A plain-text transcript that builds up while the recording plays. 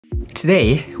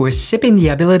Today, we're shipping the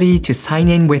ability to sign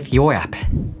in with your app.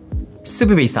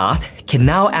 Supabase Auth can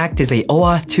now act as a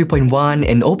OAuth 2.1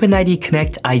 and OpenID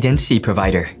Connect identity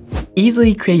provider.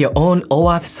 Easily create your own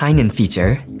OAuth sign-in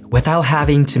feature without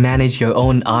having to manage your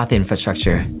own auth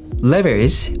infrastructure.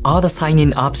 Leverage all the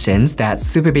sign-in options that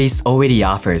Supabase already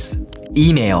offers: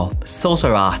 email,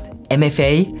 social auth,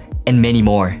 MFA, and many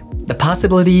more. The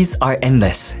possibilities are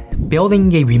endless.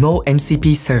 Building a remote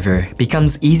MCP server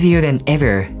becomes easier than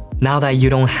ever now that you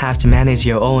don't have to manage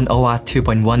your own OAuth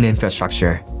 2.1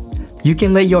 infrastructure. You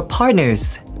can let your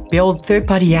partners build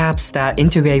third-party apps that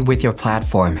integrate with your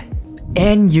platform.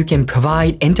 And you can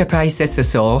provide enterprise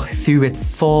SSO through its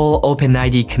full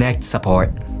OpenID Connect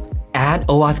support. Add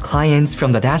OAuth clients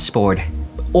from the dashboard,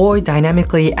 or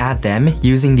dynamically add them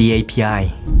using the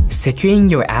API. Securing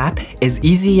your app is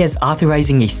easy as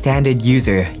authorizing a standard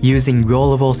user using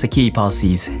rollable security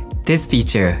policies. This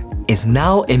feature is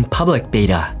now in public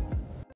beta.